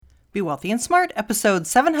Be Wealthy and Smart, episode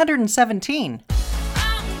 717.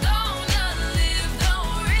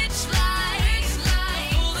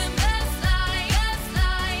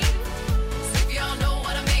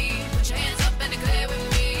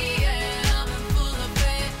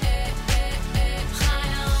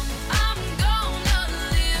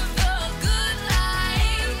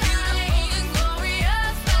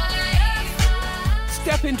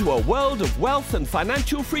 Step into a world of wealth and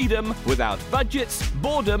financial freedom without budgets,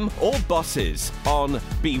 boredom, or bosses on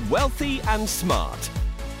Be Wealthy and Smart.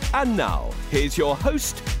 And now, here's your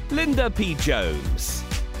host, Linda P. Jones.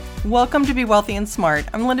 Welcome to Be Wealthy and Smart.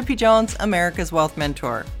 I'm Linda P. Jones, America's Wealth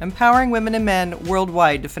Mentor, empowering women and men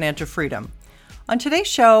worldwide to financial freedom. On today's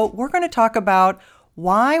show, we're going to talk about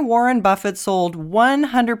why Warren Buffett sold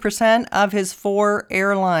 100% of his 4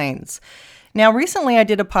 airlines. Now, recently I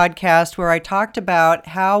did a podcast where I talked about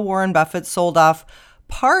how Warren Buffett sold off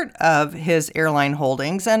part of his airline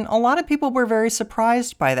holdings, and a lot of people were very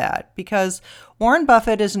surprised by that because Warren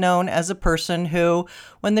Buffett is known as a person who,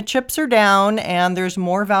 when the chips are down and there's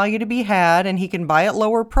more value to be had and he can buy at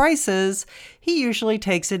lower prices, he usually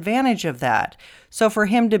takes advantage of that. So for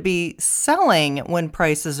him to be selling when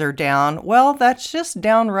prices are down, well, that's just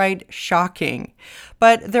downright shocking.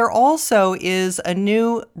 But there also is a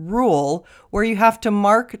new rule where you have to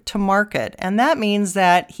mark to market. And that means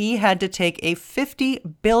that he had to take a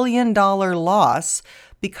 $50 billion loss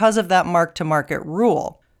because of that mark to market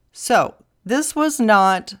rule. So this was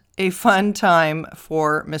not a fun time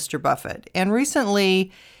for Mr. Buffett. And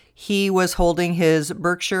recently, he was holding his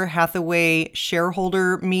Berkshire Hathaway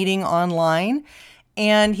shareholder meeting online,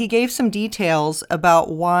 and he gave some details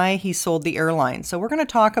about why he sold the airline. So we're going to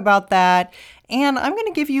talk about that, and I'm going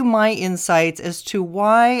to give you my insights as to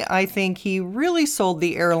why I think he really sold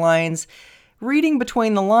the airlines, reading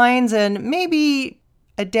between the lines and maybe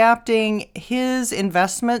adapting his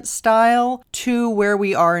investment style to where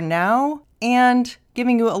we are now, and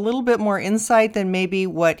giving you a little bit more insight than maybe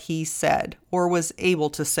what he said or was able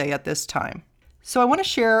to say at this time. So I want to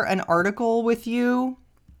share an article with you.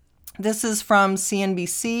 This is from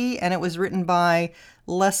CNBC, and it was written by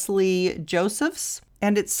Leslie Josephs.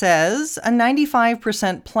 And it says, a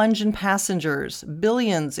 95% plunge in passengers,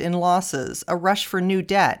 billions in losses, a rush for new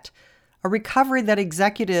debt, a recovery that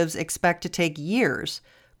executives expect to take years.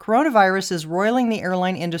 Coronavirus is roiling the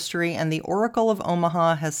airline industry, and the Oracle of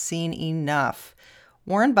Omaha has seen enough.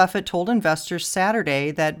 Warren Buffett told investors Saturday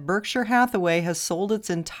that Berkshire Hathaway has sold its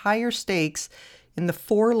entire stakes in the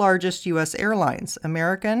 4 largest U.S. airlines,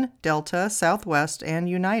 American, Delta, Southwest, and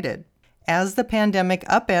United, as the pandemic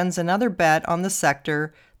upends another bet on the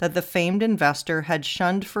sector that the famed investor had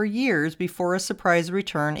shunned for years before a surprise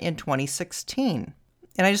return in 2016.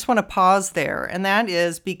 And I just want to pause there, and that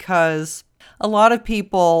is because a lot of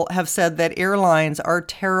people have said that airlines are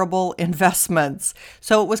terrible investments.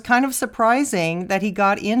 So it was kind of surprising that he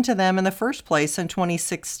got into them in the first place in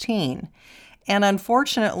 2016. And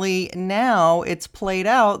unfortunately, now it's played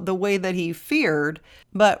out the way that he feared,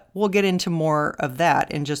 but we'll get into more of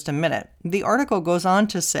that in just a minute. The article goes on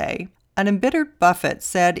to say, an embittered Buffett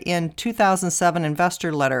said in 2007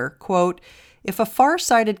 investor letter, quote, if a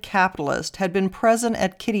far-sighted capitalist had been present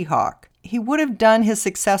at Kitty Hawk, he would have done his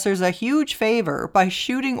successors a huge favor by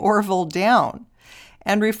shooting Orville down,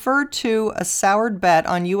 and referred to a soured bet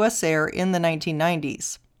on U.S. Air in the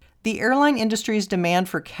 1990s. The airline industry's demand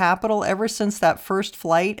for capital ever since that first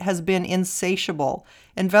flight has been insatiable.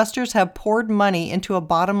 Investors have poured money into a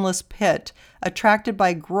bottomless pit, attracted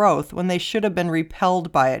by growth when they should have been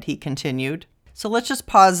repelled by it, he continued. So let's just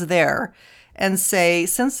pause there and say,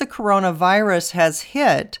 since the coronavirus has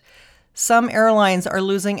hit, some airlines are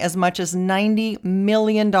losing as much as $90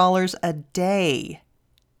 million a day.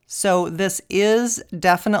 So this is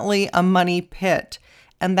definitely a money pit.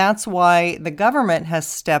 And that's why the government has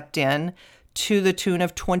stepped in to the tune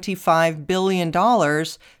of $25 billion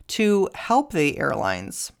to help the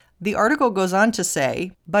airlines. The article goes on to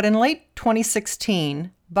say, but in late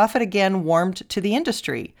 2016, Buffett again warmed to the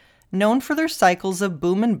industry. Known for their cycles of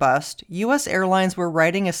boom and bust, U.S. airlines were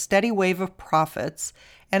riding a steady wave of profits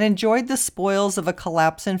and enjoyed the spoils of a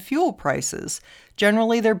collapse in fuel prices,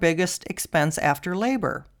 generally their biggest expense after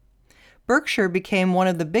labor. Berkshire became one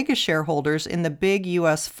of the biggest shareholders in the big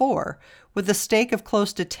U.S. 4, with a stake of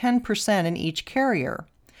close to 10% in each carrier.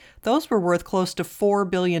 Those were worth close to $4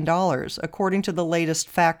 billion, according to the latest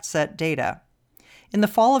FactSet data. In the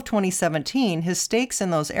fall of 2017, his stakes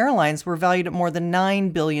in those airlines were valued at more than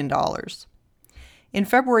 $9 billion. In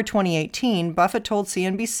February 2018, Buffett told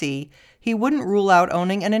CNBC he wouldn't rule out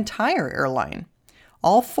owning an entire airline.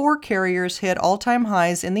 All 4 carriers hit all-time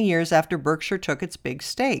highs in the years after Berkshire took its big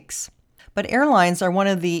stakes. But airlines are one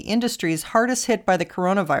of the industries hardest hit by the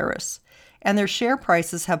coronavirus, and their share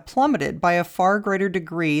prices have plummeted by a far greater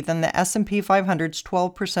degree than the S&P 500's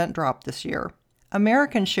 12% drop this year.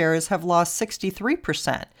 American shares have lost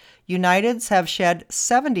 63%. United's have shed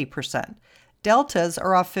 70%. Delta's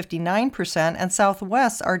are off 59%, and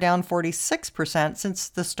Southwest's are down 46% since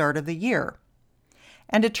the start of the year.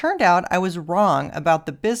 And it turned out I was wrong about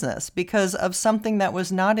the business because of something that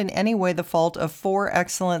was not in any way the fault of 4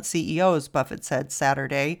 excellent CEOs, Buffett said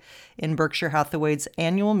Saturday in Berkshire Hathaway's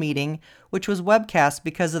annual meeting, which was webcast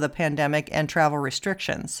because of the pandemic and travel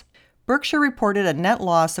restrictions. Berkshire reported a net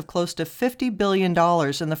loss of close to $50 billion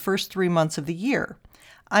in the first 3 months of the year.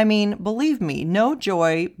 I mean, believe me, no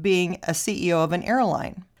joy being a CEO of an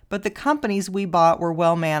airline. But the companies we bought were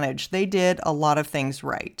well managed. They did a lot of things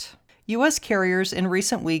right. U.S. carriers in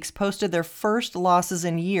recent weeks posted their first losses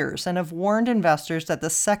in years and have warned investors that the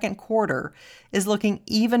second quarter is looking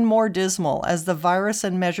even more dismal as the virus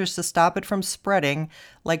and measures to stop it from spreading,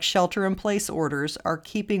 like shelter-in-place orders, are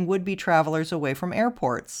keeping would-be travelers away from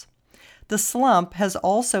airports. The slump has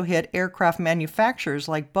also hit aircraft manufacturers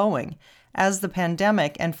like Boeing, as the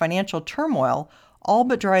pandemic and financial turmoil all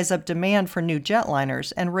but dries up demand for new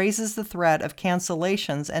jetliners and raises the threat of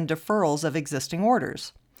cancellations and deferrals of existing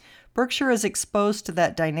orders. Berkshire is exposed to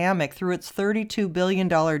that dynamic through its $32 billion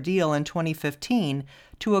deal in 2015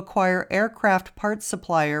 to acquire aircraft parts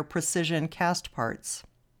supplier Precision Castparts.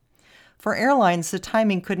 For airlines, the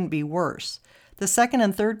timing couldn't be worse. The second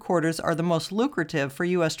and third quarters are the most lucrative for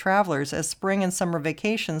U.S. travelers as spring and summer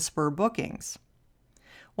vacations spur bookings.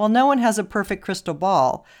 While no one has a perfect crystal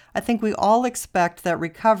ball, I think we all expect that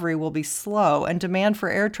recovery will be slow and demand for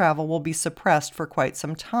air travel will be suppressed for quite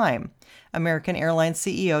some time, American Airlines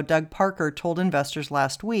CEO Doug Parker told investors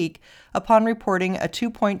last week upon reporting a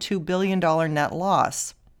 $2.2 billion net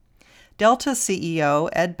loss. Delta CEO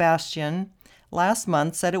Ed Bastian last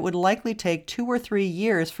month said it would likely take 2 or 3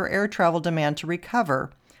 years for air travel demand to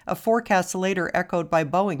recover, a forecast later echoed by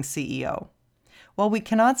Boeing CEO. While we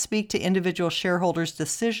cannot speak to individual shareholders'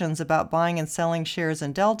 decisions about buying and selling shares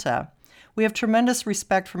in Delta, we have tremendous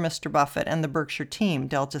respect for Mr. Buffett and the Berkshire team,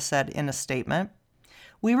 Delta said in a statement.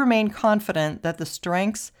 We remain confident that the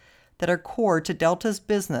strengths that are core to Delta's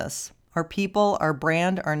business, our people, our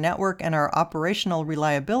brand, our network, and our operational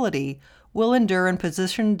reliability, will endure and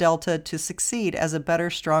position Delta to succeed as a better,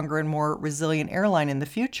 stronger, and more resilient airline in the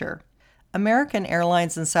future. American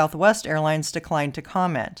Airlines and Southwest Airlines declined to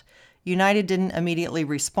comment. United didn't immediately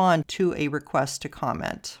respond to a request to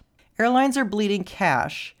comment. Airlines are bleeding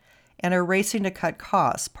cash and are racing to cut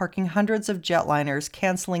costs, parking hundreds of jetliners,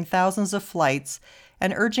 canceling thousands of flights,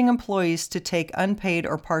 and urging employees to take unpaid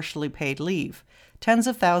or partially paid leave. Tens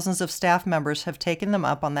of thousands of staff members have taken them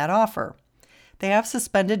up on that offer. They have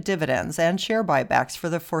suspended dividends and share buybacks for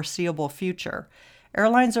the foreseeable future.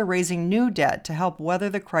 Airlines are raising new debt to help weather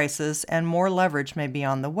the crisis, and more leverage may be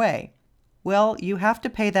on the way. Well, you have to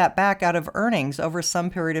pay that back out of earnings over some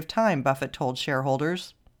period of time, Buffett told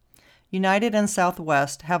shareholders. United and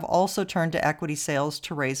Southwest have also turned to equity sales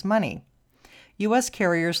to raise money. U.S.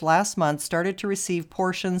 carriers last month started to receive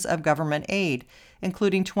portions of government aid,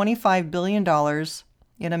 including $25 billion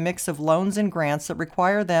in a mix of loans and grants that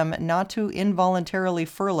require them not to involuntarily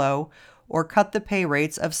furlough or cut the pay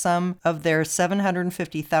rates of some of their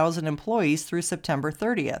 750,000 employees through September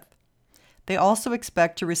 30th. They also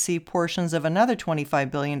expect to receive portions of another $25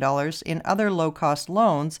 billion in other low-cost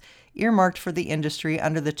loans earmarked for the industry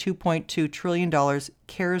under the $2.2 trillion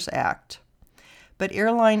CARES Act. But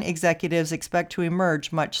airline executives expect to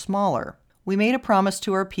emerge much smaller. We made a promise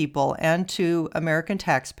to our people and to American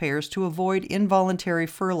taxpayers to avoid involuntary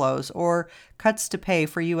furloughs or cuts to pay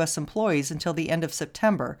for U.S. employees until the end of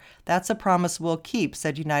September. That's a promise we'll keep,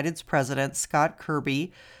 said United's president, Scott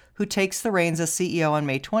Kirby, who takes the reins as CEO on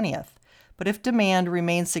May 20th. But if demand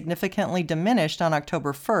remains significantly diminished on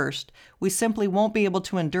October 1st, we simply won't be able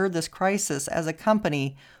to endure this crisis as a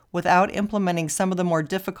company without implementing some of the more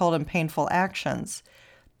difficult and painful actions.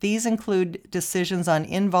 These include decisions on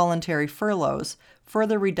involuntary furloughs,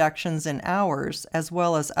 further reductions in hours, as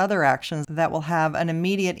well as other actions that will have an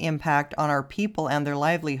immediate impact on our people and their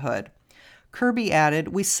livelihood. Kirby added,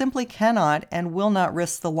 "We simply cannot and will not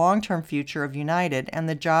risk the long-term future of United and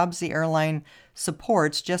the jobs the airline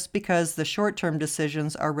supports just because the short-term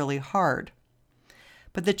decisions are really hard."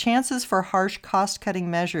 But the chances for harsh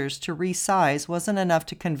cost-cutting measures to resize wasn't enough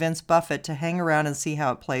to convince Buffett to hang around and see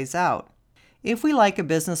how it plays out. "If we like a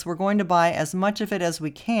business, we're going to buy as much of it as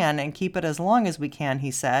we can and keep it as long as we can,"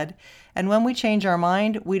 he said. "And when we change our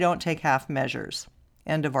mind, we don't take half measures."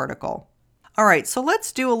 End of article. All right, so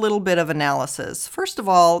let's do a little bit of analysis. First of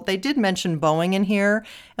all, they did mention Boeing in here,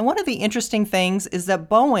 and one of the interesting things is that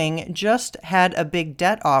Boeing just had a big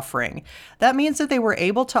debt offering. That means that they were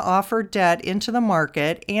able to offer debt into the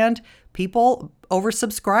market, and people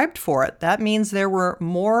oversubscribed for it. That means there were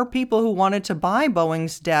more people who wanted to buy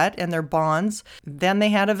Boeing's debt and their bonds than they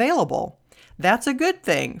had available. That's a good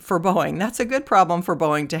thing for Boeing. That's a good problem for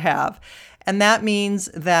Boeing to have. And that means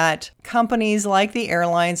that companies like the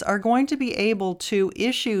airlines are going to be able to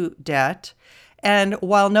issue debt. And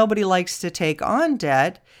while nobody likes to take on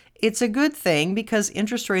debt, it's a good thing because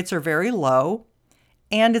interest rates are very low.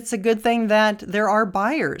 And it's a good thing that there are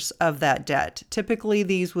buyers of that debt. Typically,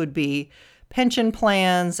 these would be pension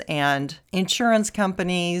plans and insurance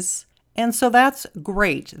companies. And so that's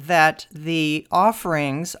great that the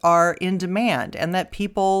offerings are in demand and that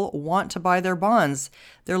people want to buy their bonds.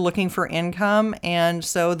 They're looking for income, and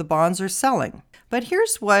so the bonds are selling. But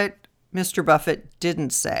here's what Mr. Buffett didn't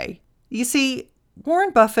say. You see,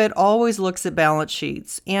 Warren Buffett always looks at balance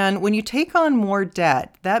sheets, and when you take on more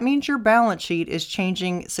debt, that means your balance sheet is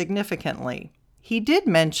changing significantly. He did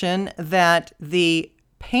mention that the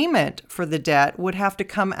payment for the debt would have to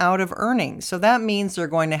come out of earnings. So that means they're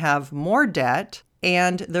going to have more debt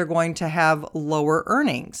and they're going to have lower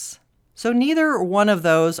earnings. So neither one of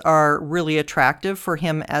those are really attractive for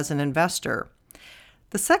him as an investor.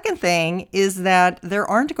 The second thing is that there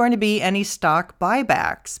aren't going to be any stock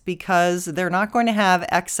buybacks because they're not going to have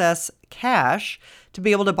excess cash to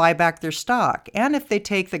be able to buy back their stock. And if they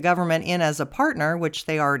take the government in as a partner, which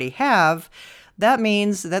they already have, that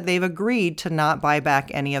means that they've agreed to not buy back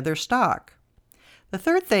any of their stock. The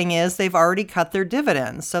third thing is they've already cut their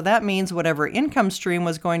dividends. So that means whatever income stream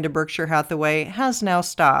was going to Berkshire Hathaway has now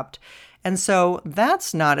stopped. And so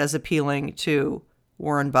that's not as appealing to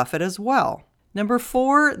Warren Buffett as well. Number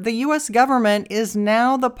 4, the U.S. government is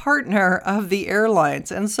now the partner of the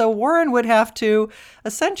airlines. And so Warren would have to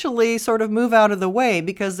essentially sort of move out of the way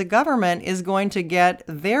because the government is going to get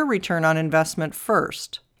their return on investment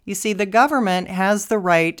first. You see, the government has the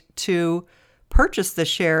right to purchase the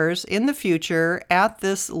shares in the future at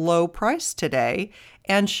this low price today.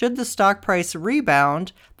 And should the stock price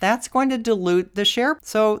rebound, that's going to dilute the share.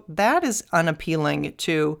 So that is unappealing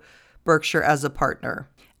to Berkshire as a partner.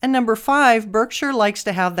 And number 5, Berkshire likes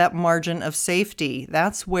to have that margin of safety.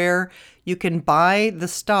 That's where you can buy the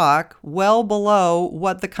stock well below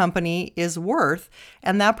what the company is worth,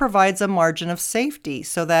 and that provides a margin of safety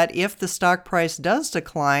so that if the stock price does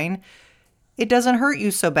decline, it doesn't hurt you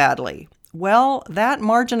so badly. Well, that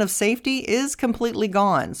margin of safety is completely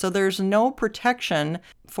gone, so there's no protection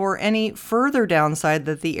for any further downside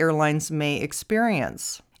that the airlines may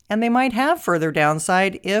experience. And they might have further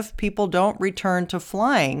downside if people don't return to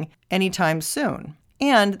flying anytime soon.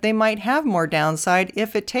 And they might have more downside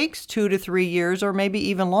if it takes 2 to 3 years or maybe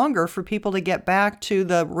even longer for people to get back to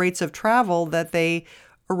the rates of travel that they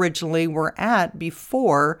originally were at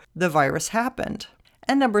before the virus happened.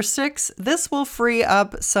 And number 6, this will free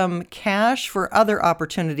up some cash for other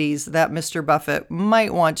opportunities that Mr. Buffett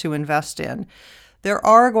might want to invest in. There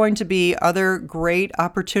are going to be other great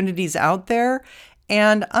opportunities out there.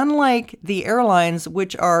 And unlike the airlines,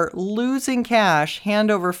 which are losing cash hand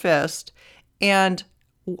over fist and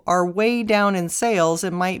are way down in sales,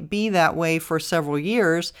 and might be that way for several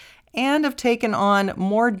years, and have taken on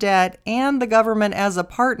more debt and the government as a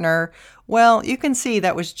partner, well, you can see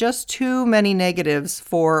that was just too many negatives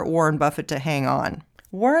for Warren Buffett to hang on.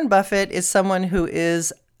 Warren Buffett is someone who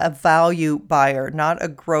is a value buyer, not a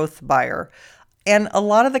growth buyer. And a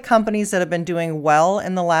lot of the companies that have been doing well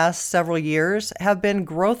in the last several years have been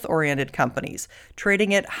growth-oriented companies,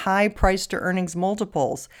 trading at high price-to-earnings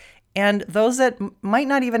multiples. And those that might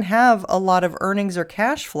not even have a lot of earnings or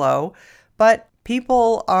cash flow, but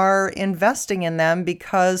people are investing in them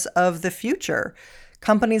because of the future.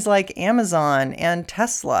 Companies like Amazon and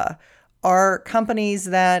Tesla are companies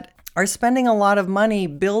that are spending a lot of money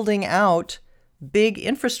building out big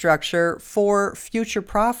infrastructure for future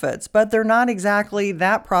profits, but they're not exactly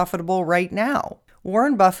that profitable right now.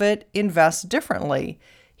 Warren Buffett invests differently.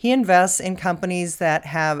 He invests in companies that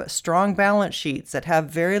have strong balance sheets, that have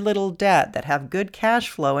very little debt, that have good cash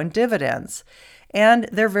flow and dividends, and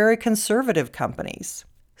they're very conservative companies.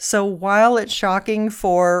 So while it's shocking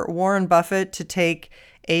for Warren Buffett to take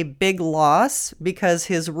a big loss because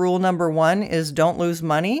his rule number 1 is don't lose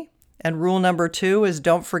money, and rule number 2 is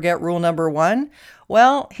don't forget rule number 1.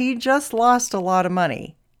 Well, he just lost a lot of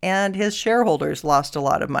money, and his shareholders lost a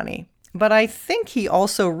lot of money. But I think he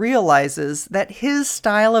also realizes that his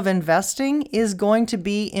style of investing is going to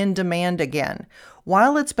be in demand again.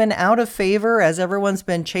 While it's been out of favor as everyone's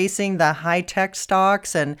been chasing the high-tech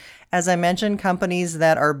stocks and, as I mentioned, companies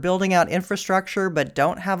that are building out infrastructure but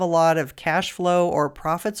don't have a lot of cash flow or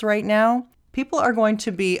profits right now, people are going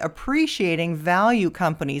to be appreciating value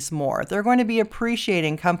companies more. They're going to be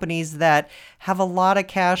appreciating companies that have a lot of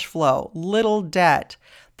cash flow, little debt,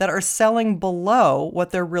 that are selling below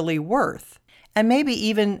what they're really worth, and maybe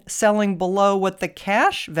even selling below what the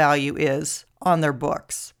cash value is on their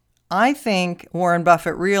books. I think Warren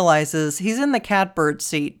Buffett realizes he's in the catbird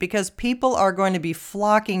seat because people are going to be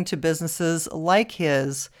flocking to businesses like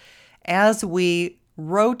his as we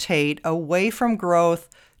rotate away from growth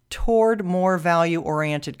toward more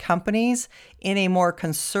value-oriented companies in a more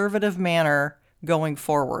conservative manner going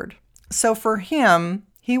forward. So for him,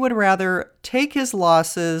 he would rather take his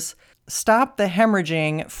losses, stop the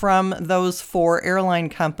hemorrhaging from those 4 airline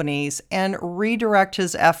companies, and redirect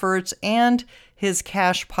his efforts and his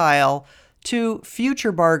cash pile to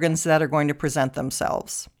future bargains that are going to present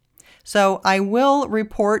themselves. So I will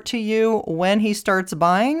report to you when he starts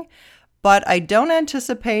buying, but I don't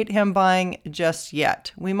anticipate him buying just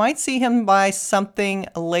yet. We might see him buy something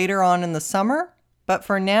later on in the summer, but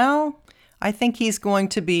for now, I think he's going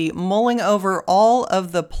to be mulling over all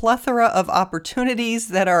of the plethora of opportunities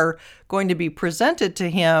that are going to be presented to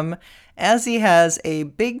him as he has a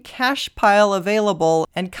big cash pile available,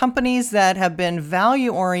 and companies that have been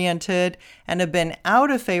value-oriented and have been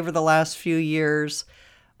out of favor the last few years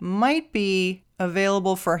might be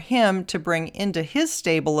available for him to bring into his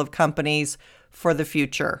stable of companies for the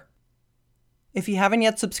future. If you haven't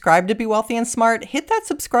yet subscribed to Be Wealthy and Smart, hit that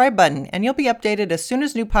subscribe button and you'll be updated as soon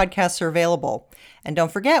as new podcasts are available. And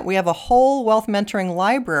don't forget, we have a whole wealth mentoring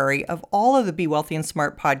library of all of the Be Wealthy and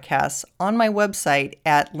Smart podcasts on my website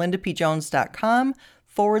at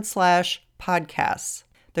lindapjones.com/podcasts.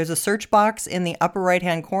 There's a search box in the upper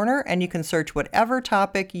right-hand corner and you can search whatever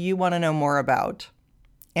topic you want to know more about.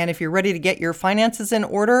 And if you're ready to get your finances in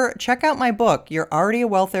order, check out my book, You're Already a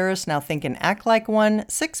Wealth Heiress, Now Think and Act Like One,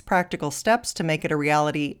 6 Practical Steps to Make It a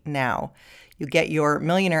Reality Now. You get your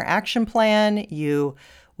Millionaire Action Plan, you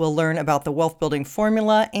will learn about the wealth building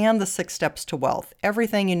formula and the 6 steps to wealth,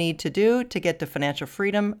 everything you need to do to get to financial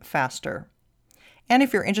freedom faster. And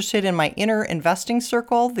if you're interested in my inner investing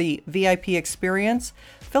circle, the VIP experience,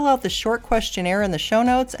 fill out the short questionnaire in the show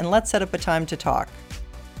notes and let's set up a time to talk.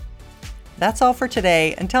 That's all for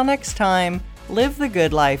today. Until next time, live the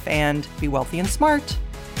good life and be wealthy and smart.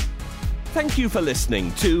 Thank you for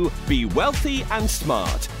listening to Be Wealthy and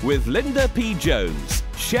Smart with Linda P. Jones.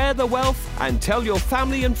 Share the wealth and tell your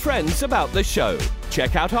family and friends about the show.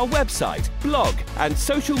 Check out our website, blog, and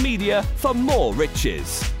social media for more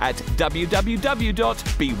riches at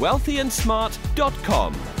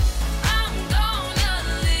www.bewealthyandsmart.com.